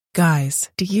Guys,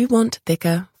 do you want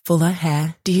thicker, fuller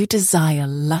hair? Do you desire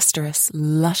lustrous,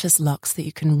 luscious locks that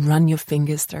you can run your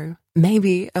fingers through?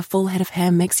 Maybe a full head of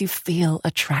hair makes you feel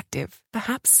attractive.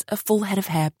 Perhaps a full head of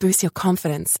hair boosts your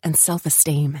confidence and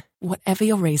self-esteem. Whatever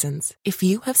your reasons, if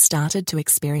you have started to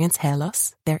experience hair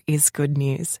loss, there is good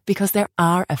news because there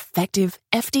are effective,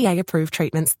 FDA-approved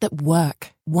treatments that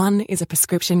work. One is a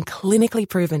prescription clinically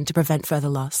proven to prevent further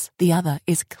loss. The other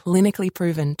is clinically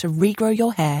proven to regrow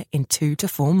your hair in 2 to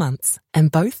 4 months. And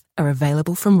both are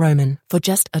available from Roman for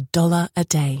just $1 a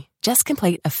day. Just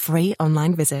complete a free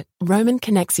online visit. Roman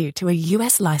connects you to a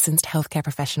US licensed healthcare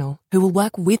professional who will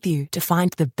work with you to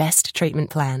find the best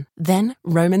treatment plan. Then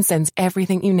Roman sends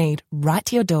everything you need right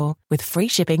to your door with free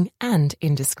shipping and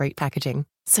in discreet packaging.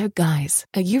 So guys,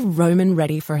 are you Roman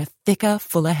ready for a thicker,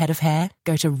 fuller head of hair?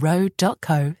 Go to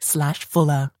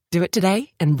ro.co/fuller. Do it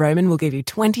today and Roman will give you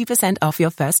 20% off your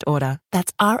first order.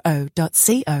 That's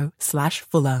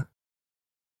ro.co/fuller.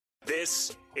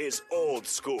 This is Old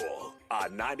School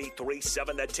on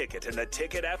 93.7 The Ticket and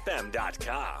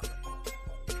theticketfm.com.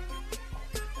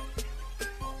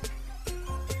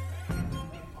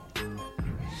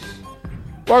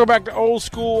 Welcome back to Old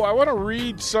School. I want to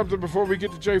read something before we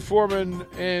get to Jay Foreman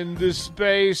in this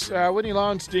space. Whitney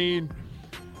Lowenstein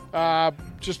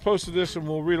just posted this, and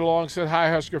we'll read along. Said, "Hi,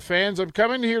 Husker fans. I'm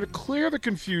coming here to clear the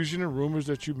confusion and rumors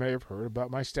that you may have heard about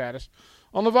my status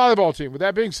on the volleyball team. With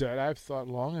that being said, I've thought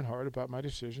long and hard about my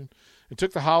decision and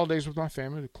took the holidays with my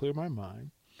family to clear my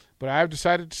mind. But I have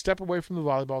decided to step away from the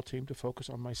volleyball team to focus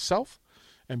on myself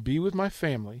and be with my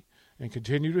family and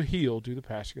continue to heal due to the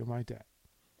passing of my dad.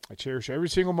 I cherish every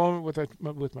single moment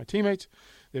with my teammates.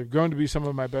 They've grown to be some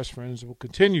of my best friends and will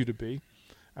continue to be.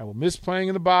 I will miss playing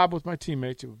in the Bob with my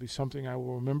teammates. It will be something I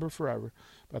will remember forever.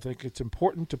 But I think it's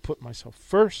important to put myself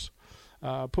first,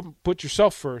 put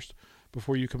yourself first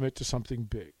before you commit to something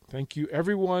big. Thank you,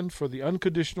 everyone, for the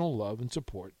unconditional love and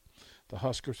support. The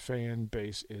Huskers fan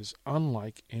base is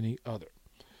unlike any other."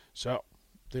 So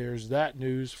there's that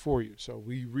news for you. So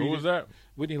we read. Who was that?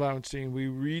 Whitney Lowenstein. We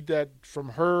read that from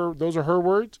her. Those are her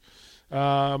words.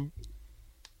 So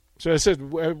I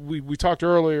said we talked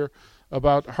earlier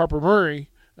about Harper Murray,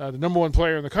 the number one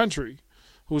player in the country,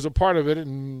 who was a part of it,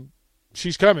 and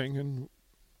she's coming, and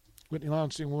Whitney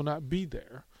Lowenstein will not be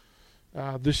there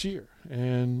this year.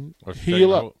 And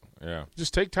heal up. Yeah.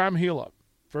 Just take time, heal up.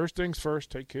 First things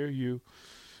first, take care of you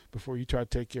before you try to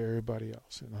take care of everybody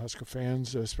else. And the Husker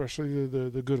fans, especially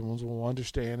the good ones, will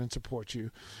understand and support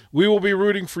you. We will be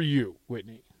rooting for you,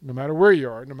 Whitney, no matter where you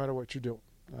are, no matter what you're doing.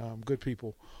 Good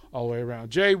people all the way around.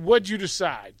 Jay, what'd you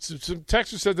decide? Some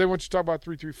Texas said they want you to talk about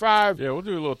 335. Yeah, we'll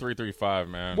do a little 335,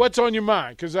 man. What's on your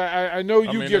mind? Because I know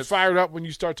you get it's fired up when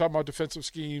you start talking about defensive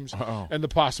schemes and the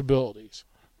possibilities.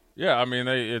 Yeah, I mean,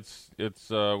 it's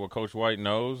what Coach White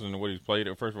knows and what he's played.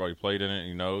 First of all, he played in it, and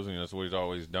he knows, and that's what he's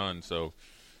always done. So,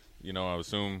 I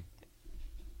assume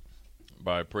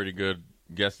by a pretty good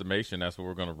guesstimation, that's what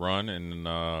we're going to run. And,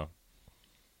 I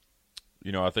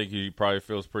think he probably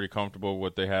feels pretty comfortable with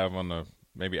what they have on the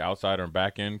maybe outside or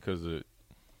back end because, I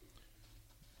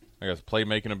guess,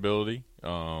 playmaking ability.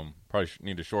 Probably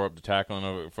need to shore up the tackling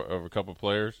of a couple of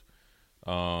players.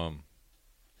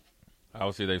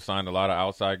 Obviously, they've signed a lot of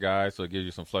outside guys, so it gives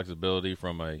you some flexibility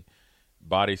from a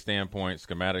body standpoint,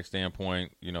 schematic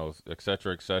standpoint, et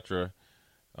cetera, et cetera.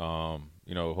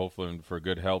 Hopefully for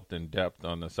good health and depth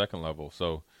on the second level.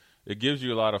 So it gives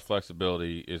you a lot of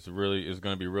flexibility. It's going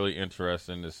to be really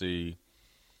interesting to see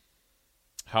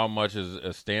how much is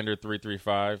a standard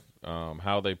 3-3-5,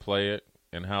 how they play it,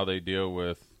 and how they deal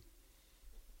with,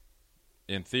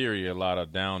 in theory, a lot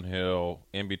of downhill,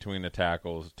 in between the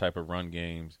tackles type of run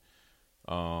games.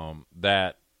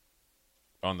 That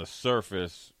on the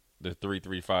surface, the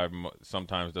 3-3-5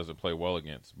 sometimes doesn't play well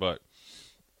against. But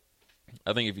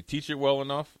I think if you teach it well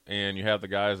enough and you have the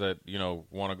guys that,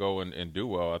 want to go and do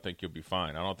well, I think you'll be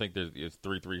fine. I don't think it's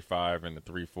 3-3-5 and the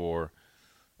 3-4.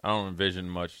 I don't envision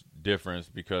much difference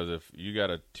because if you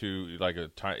got a team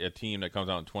that comes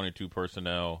out in 22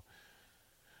 personnel,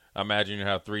 I imagine you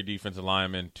have 3 defensive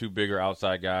linemen, 2 bigger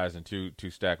outside guys, and two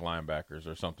stack linebackers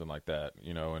or something like that,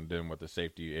 and then with the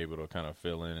safety able to kind of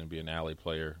fill in and be an alley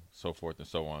player, so forth and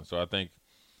so on. So I think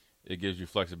it gives you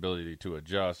flexibility to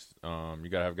adjust. You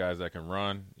got to have guys that can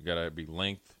run. You got to be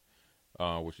length,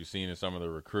 which you've seen in some of the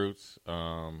recruits.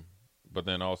 But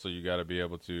then also you got to be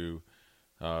able to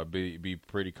be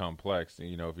pretty complex.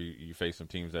 If you face some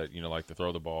teams that, like to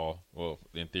throw the ball, well,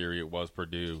 in theory it was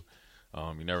Purdue.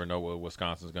 You never know what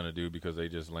Wisconsin's going to do because they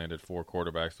just landed 4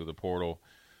 quarterbacks through the portal.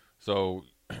 So,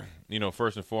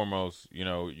 first and foremost,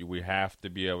 we have to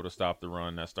be able to stop the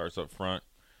run. That starts up front.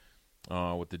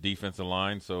 with the defensive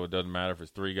line, so it doesn't matter if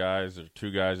it's 3 guys or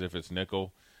 2 guys if it's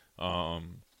nickel,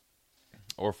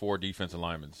 or 4 defensive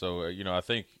linemen. So, I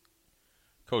think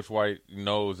Coach White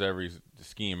knows every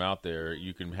scheme out there.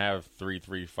 You can have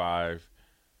 3-3-5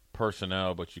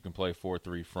 personnel, but you can play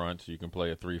 4-3 front. You can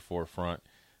play a 3-4 front.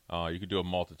 You can do a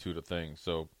multitude of things.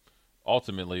 So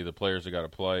ultimately, the players have got to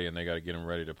play, and they got to get them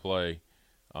ready to play.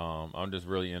 I'm just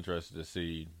really interested to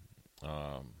see,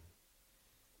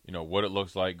 what it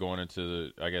looks like going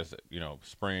into the,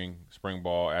 spring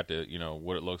ball at the,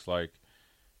 what it looks like.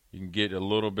 You can get a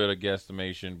little bit of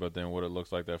guesstimation, but then what it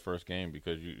looks like that first game,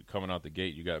 because you coming out the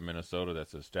gate, you got Minnesota,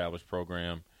 that's an established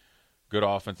program, good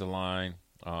offensive line,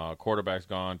 quarterback's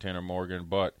gone, Tanner Morgan,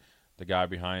 but the guy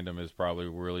behind him is probably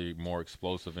really more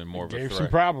explosive and more of a threat. Gave some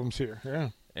problems here, yeah.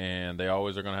 And they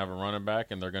always are going to have a running back,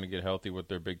 and they're going to get healthy with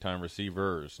their big-time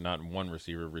receivers, not one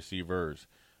receiver, receivers,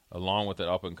 along with the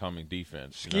up-and-coming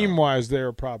defense. Scheme-wise, they're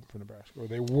a problem for Nebraska, or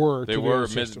they were. They were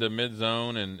the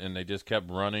mid-zone, and they just kept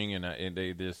running, and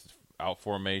they this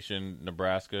out-formation,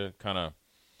 Nebraska kind of,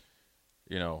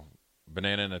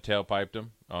 banana in the tail piped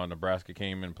them. Nebraska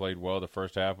came and played well the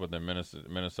first half, but then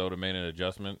Minnesota made an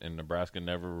adjustment, and Nebraska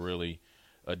never really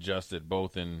adjusted,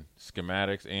 both in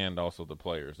schematics and also the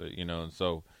players, and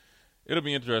so it'll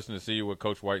be interesting to see what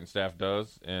Coach White and staff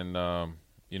does, and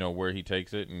where he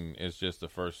takes it, and it's just the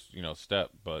first step.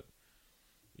 But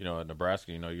at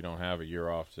Nebraska, you don't have a year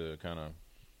off to kind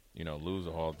of lose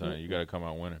the whole time. You got to come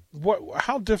out winning.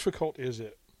 How difficult is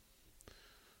it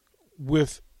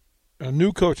with a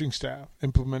new coaching staff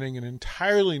implementing an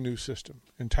entirely new system,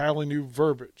 entirely new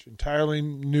verbiage, entirely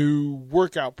new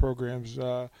workout programs,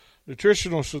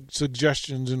 nutritional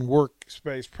suggestions and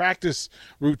workspace, practice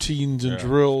routines and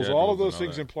drills, all of those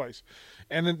things in place?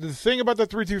 And the thing about the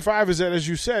 3-3-5 is that, as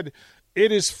you said,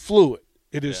 it is fluid.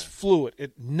 It is fluid.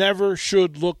 It never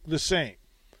should look the same.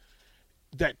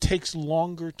 That takes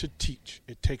longer to teach.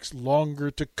 It takes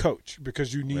longer to coach,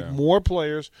 because you need more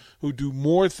players who do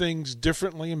more things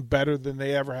differently and better than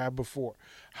they ever have before.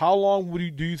 How long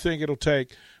do you think it'll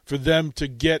take for them to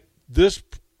get this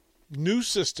new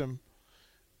system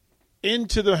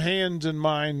into the hands and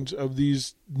minds of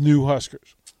these new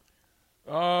Huskers?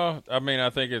 I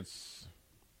think it's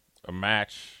a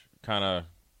match kind of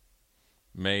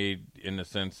made in the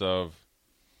sense of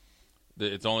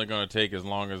it's only going to take as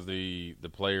long as the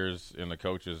players and the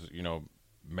coaches,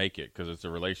 make it, because it's a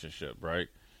relationship, right?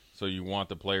 So you want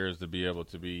the players to be able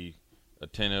to be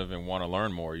attentive and want to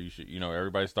learn more. You should,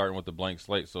 everybody's starting with a blank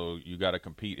slate, so you got to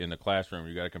compete in the classroom,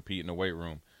 you got to compete in the weight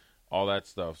room, all that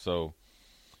stuff. So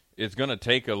it's going to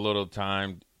take a little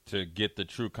time to get the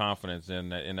true confidence in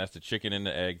that, and that's the chicken and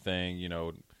the egg thing.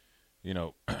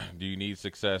 Do you need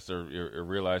success or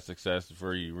realize success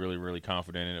before you're really, really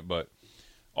confident in it? But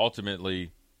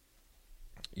ultimately,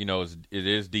 it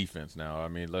is defense now. I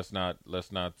mean, let's not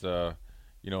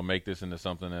make this into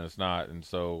something that it's not. And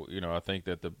so, I think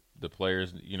that the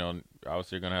players,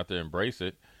 obviously are going to have to embrace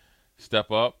it,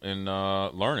 step up and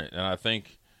learn it. And I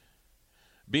think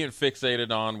being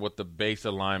fixated on what the base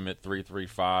alignment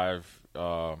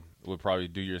 3-3-5 would probably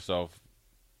do yourself,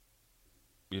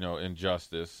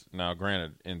 injustice. Now,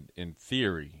 granted, in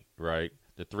theory, right,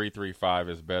 the 3-3-5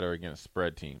 is better against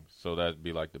spread teams. So that'd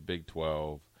be like the Big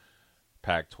 12,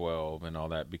 Pac-12, and all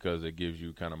that, because it gives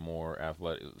you kind of more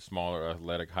smaller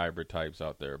athletic hybrid types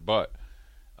out there. But,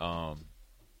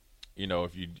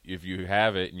 if you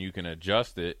have it and you can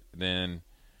adjust it, then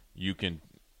you can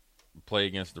play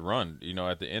against the run.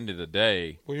 At the end of the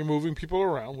day, well, you're moving people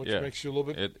around, which makes you a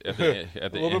little bit a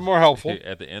little bit more helpful.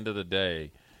 At the end of the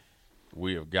day,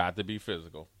 we have got to be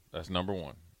physical. That's number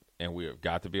one. And we have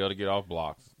got to be able to get off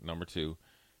blocks, number 2.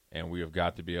 And we have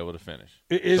got to be able to finish.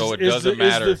 So it doesn't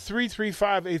matter. Is the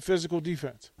 3-3-5 a physical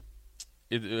defense?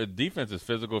 Defense is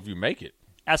physical if you make it.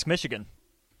 Ask Michigan.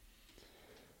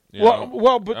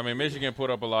 But Michigan put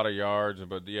up a lot of yards,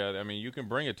 but you can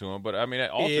bring it to them. But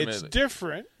ultimately, it's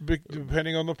different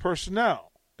depending on the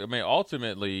personnel.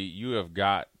 Ultimately, you have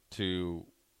got to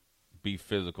be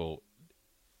physical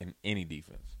in any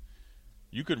defense.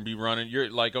 You couldn't be running. You're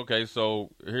like, okay, so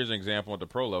here's an example at the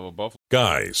pro level. Buffalo.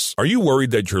 Guys, are you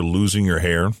worried that you're losing your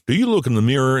hair? Do you look in the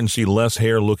mirror and see less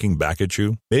hair looking back at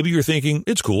you? Maybe you're thinking,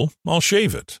 it's cool, I'll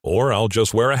shave it. Or I'll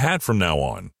just wear a hat from now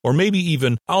on. Or maybe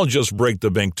even, I'll just break the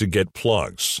bank to get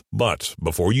plugs. But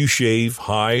before you shave,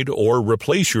 hide, or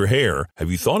replace your hair,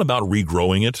 have you thought about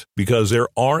regrowing it? Because there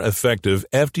are effective,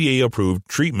 FDA-approved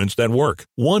treatments that work.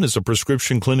 One is a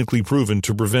prescription clinically proven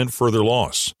to prevent further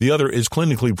loss. The other is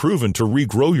clinically proven to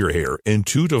regrow your hair in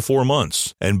 2 to 4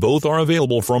 months. And both are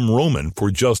available from Roman. Roman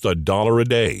for just $1 a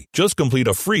day. Just complete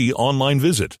a free online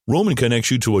visit. Roman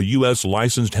connects you to a U.S.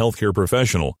 licensed healthcare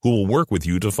professional who will work with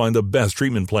you to find the best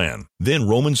treatment plan. Then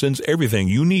Roman sends everything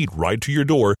you need right to your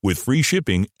door with free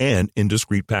shipping and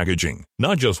indiscreet packaging.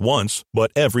 Not just once,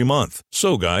 but every month.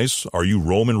 So guys, are you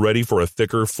Roman ready for a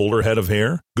thicker, fuller head of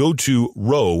hair? Go to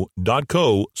ro.co/regrow.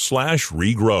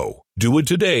 Do it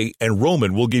today, and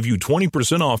Roman will give you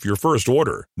 20% off your first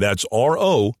order. That's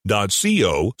ro.co/regrow.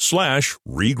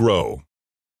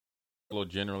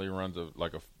 Generally runs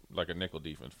like a nickel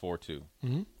defense, 4-2.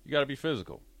 You got to be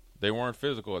physical. They weren't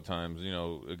physical at times,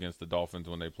 against the Dolphins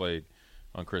when they played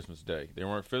on Christmas Day. They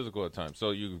weren't physical at times,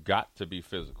 so you've got to be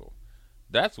physical.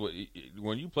 That's what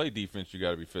when you play defense, you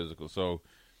got to be physical. So,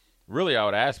 really, I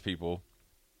would ask people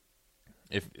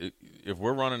if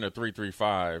we're running a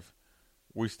 3-3-5.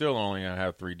 We still only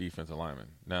have 3 defensive linemen.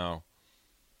 Now,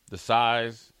 the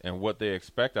size and what they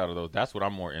expect out of those, that's what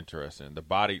I'm more interested in. The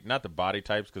body, not the body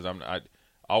types, because I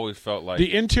always felt like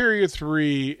the interior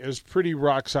 3 is pretty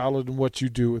rock solid in what you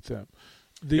do with them.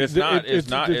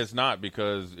 It's not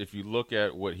because if you look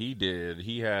at what he did,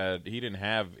 he didn't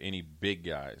have any big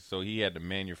guys, so he had to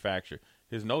manufacture.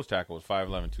 His nose tackle was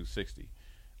 5'11", 260.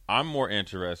 I'm more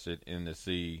interested in to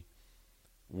see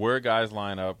where guys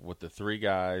line up with the 3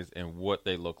 guys and what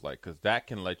they look like, because that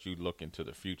can let you look into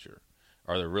the future.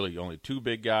 Are there really only 2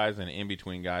 big guys and an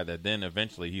in-between guy that then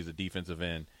eventually he's a defensive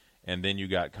end, and then you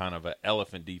got kind of an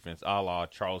elephant defense a la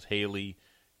Charles Haley,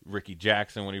 Ricky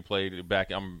Jackson when he played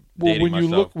back. I'm dating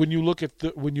myself. When you look at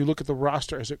the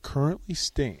roster as it currently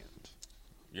stands,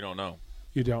 you don't know.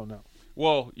 You don't know.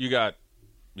 Well, you got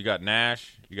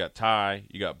Nash, you got Ty,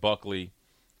 you got Buckley,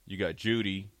 you got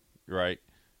Judy, right?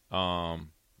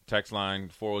 Text line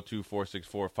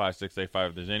 402-464-5685.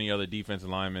 If there's any other defensive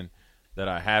linemen that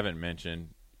I haven't mentioned,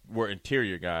 we're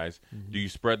interior guys. Do you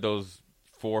spread those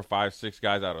 4, 5, 6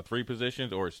 guys out of 3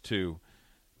 positions, or it's 2?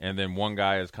 And then one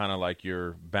guy is kind of like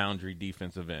your boundary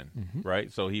defensive end,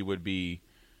 right? So he would be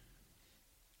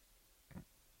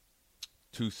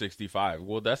 265.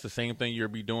 Well, that's the same thing you'll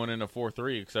be doing in a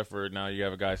 4-3, except for now you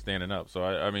have a guy standing up. So,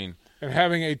 I mean. And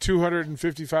having a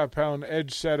 255-pound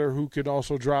edge setter who could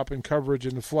also drop in coverage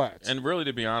in the flats. And really,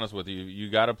 to be honest with you, you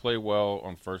got to play well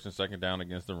on first and second down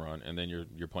against the run, and then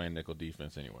you're playing nickel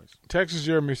defense anyways. Texas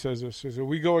Jeremy says this. Says,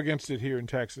 we go against it here in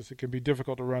Texas. It can be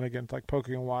difficult to run against, like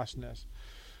poking a wasp nest.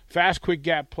 Fast, quick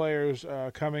gap players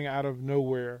coming out of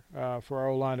nowhere for our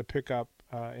O-line to pick up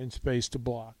in space to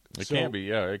block. It can be,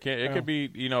 yeah. It could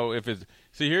be, if it's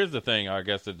 – see, here's the thing, I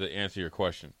guess, to answer your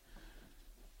question.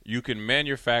 You can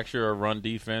manufacture a run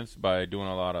defense by doing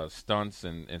a lot of stunts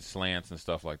and slants and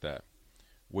stuff like that.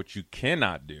 What you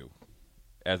cannot do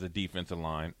as a defensive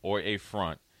line or a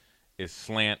front is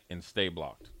slant and stay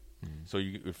blocked. So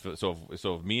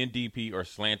if me and DP are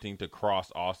slanting to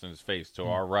cross Austin's face to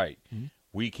our right,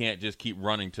 we can't just keep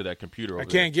running to that computer over I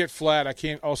can't get flat. I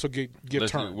can't also get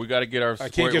turned. We got to get our I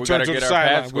can't get we got to turned get to our the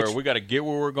pads sideline, square. We got to get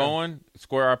where we're going,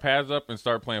 square our pads up, and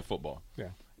start playing football. Yeah.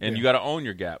 And you got to own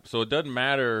your gap. So it doesn't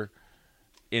matter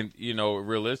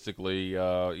realistically,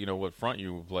 what front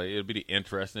you play. It'll be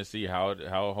interesting to see how it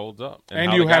holds up.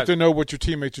 And you have to know what your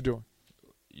teammates are doing.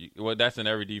 Well, that's in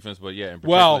every defense, but yeah, in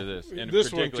particular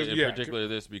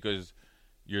this because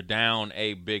you're down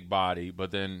a big body,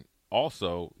 but then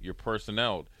also your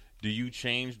personnel. Do you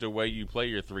change the way you play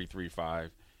your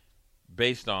 3-3-5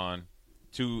 based on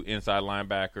 2 inside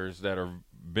linebackers that have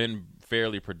been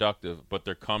fairly productive, but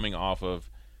they're coming off of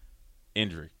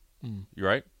injury? You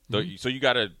right? So you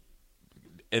got to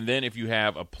 – and then if you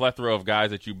have a plethora of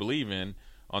guys that you believe in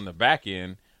on the back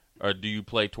end, or do you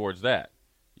play towards that?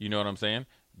 You know what I'm saying?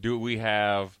 Do we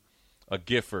have a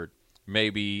Gifford,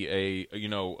 maybe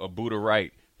a Buddha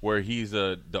Wright, where he's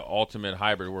the ultimate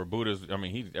hybrid, where Buddha's,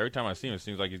 every time I see him, it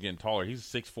seems like he's getting taller. He's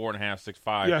 6'4.5",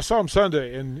 6'5". Yeah, I saw him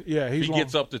Sunday, and he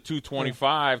gets up to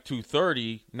 225,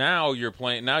 230. Now you're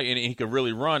playing, and he can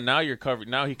really run. Now you're covered.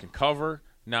 Now he can cover.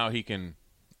 Now he can,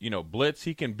 blitz.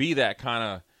 He can be that kind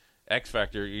of X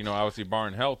factor, obviously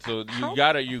barring health. So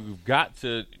you've got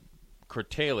to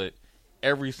curtail it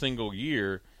every single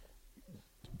year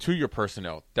to your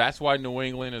personnel. That's why New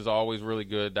England is always really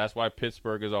good. That's why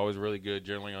Pittsburgh is always really good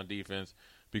generally on defense,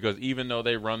 because even though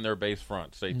they run their base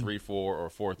front, say 3-4 or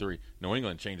 4-3, New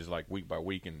England changes like week by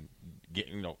week and get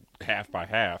half by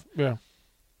half. Yeah,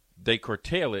 they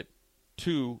curtail it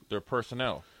to their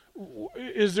personnel.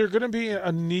 Is there going to be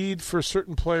a need for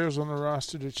certain players on the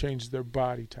roster to change their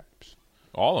body types?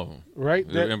 All of them, right?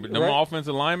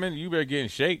 Offensive linemen, you better get in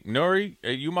shape. Nuri,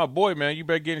 hey, you my boy, man. You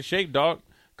better get in shape, dog.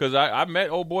 Because I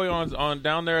met old boy on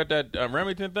down there at that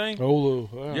Remington thing.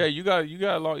 Olu, yeah, you got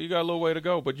a little way to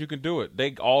go, but you can do it.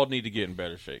 They all need to get in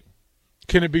better shape.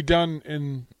 Can it be done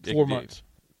in 4 months?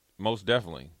 Most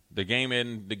definitely. The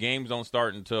games don't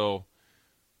start until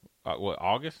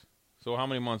August? So how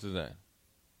many months is that?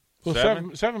 Well,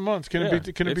 7 months. Can it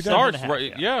be done? Starts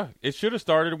right. Yeah, it should have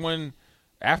started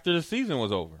after the season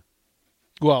was over.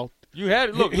 Well, you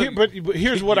had but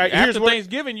here's what after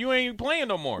Thanksgiving you ain't playing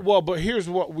no more. Well, but here's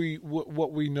what we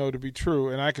know to be true,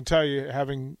 and I can tell you,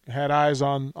 having had eyes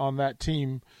on that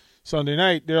team Sunday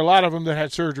night, there are a lot of them that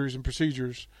had surgeries and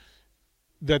procedures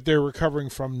that they're recovering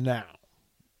from now.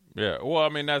 Yeah, well, I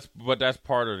mean that's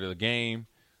part of the game.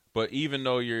 But even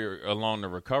though you're along the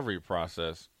recovery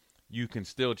process, you can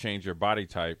still change your body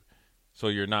type so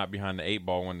you're not behind the 8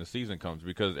 ball when the season comes.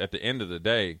 Because at the end of the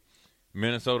day,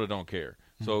 Minnesota don't care.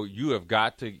 Mm-hmm. So you have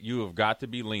got to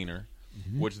be leaner,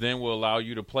 mm-hmm. which then will allow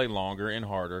you to play longer and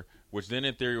harder, which then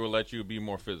in theory will let you be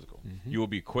more physical. Mm-hmm. You will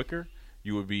be quicker.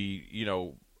 You will be,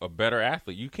 a better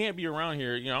athlete. You can't be around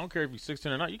here. I don't care if you're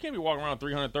 16 or not. You can't be walking around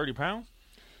 330 pounds.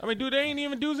 I mean, dude, they ain't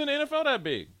even dudes in the NFL that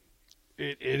big.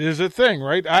 It is a thing,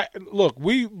 right?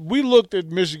 We looked at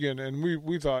Michigan and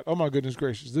we thought, oh my goodness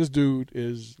gracious, this dude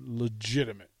is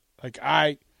legitimate. So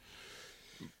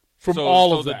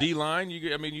the D line,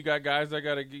 you got guys that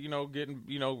got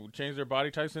to change their body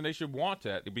types, and they should want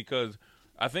that because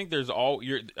I think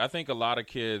I think a lot of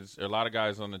kids, or a lot of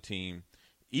guys on the team,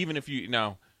 even if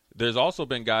there's also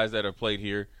been guys that have played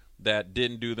here that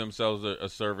didn't do themselves a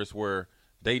service where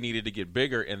they needed to get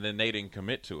bigger and then they didn't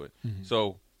commit to it. Mm-hmm.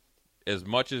 So as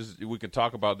much as we can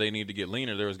talk about they need to get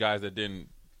leaner, there was guys that didn't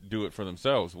do it for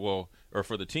themselves, or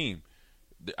for the team.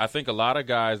 I think a lot of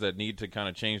guys that need to kind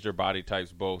of change their body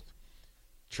types, both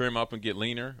trim up and get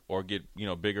leaner or get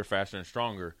bigger, faster, and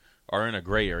stronger, are in a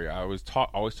gray area. I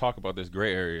always talk about this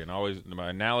gray area, and my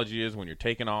analogy is when you're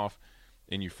taking off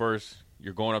and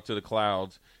you're going up to the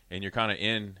clouds and you're kind of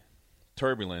in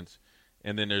turbulence,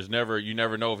 and then you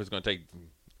never know if it's going to take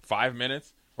 5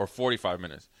 minutes or 45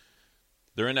 minutes.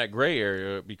 They're in that gray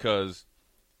area because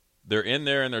they're in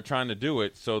there and they're trying to do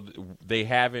it, so they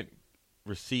haven't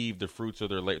received the fruits of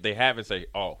their labor. They haven't said,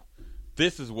 oh,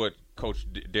 this is what Coach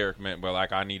Derek meant by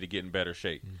I need to get in better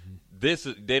shape.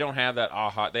 Mm-hmm. They don't have that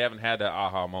aha. They haven't had that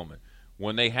aha moment.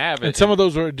 When they have it, and some of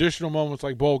those are additional moments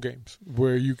like bowl games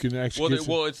where you can actually.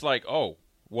 Well, it's like,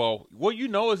 what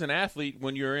as an athlete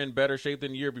when you're in better shape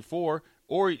than the year before,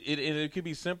 or it could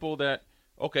be simple that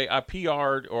I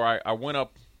PR'd or I went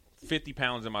up 50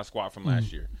 pounds in my squat from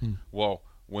last year. Mm-hmm. Well,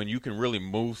 when you can really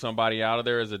move somebody out of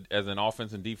there as an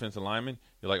offense and defensive lineman,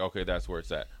 you're like, okay, that's where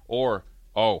it's at. Or,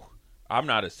 I'm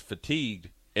not as fatigued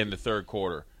in the third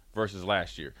quarter versus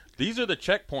last year. These are the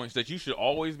checkpoints that you should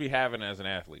always be having as an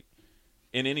athlete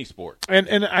in any sport.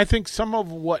 And I think some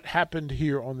of what happened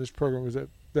here on this program was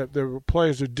that there were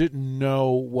players who didn't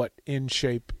know what in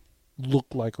shape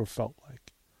looked like or felt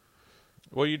like.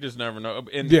 Well, you just never know.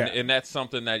 And that's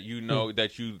something that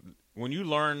that when you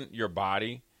learn your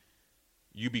body,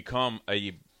 you become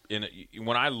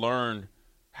when I learned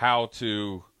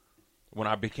when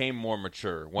I became more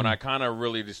mature, when I kind of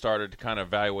really just started to kind of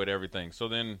evaluate everything. So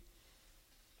then,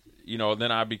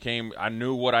 I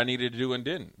knew what I needed to do and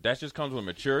didn't. That just comes with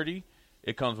maturity.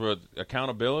 It comes with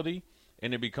accountability,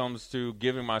 and it becomes to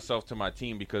giving myself to my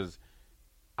team because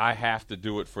I have to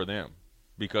do it for them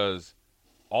because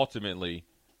ultimately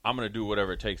I'm going to do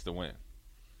whatever it takes to win.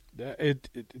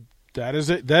 That is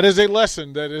a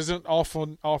lesson that isn't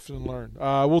often learned.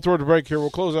 We'll throw the break here. We'll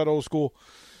close out old school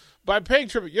by paying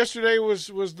tribute. Yesterday was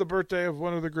the birthday of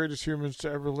one of the greatest humans to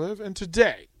ever live, and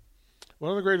today,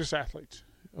 one of the greatest athletes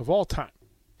of all time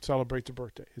celebrates a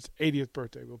birthday. His 80th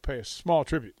birthday. We'll pay a small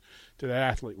tribute to that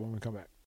athlete when we come back.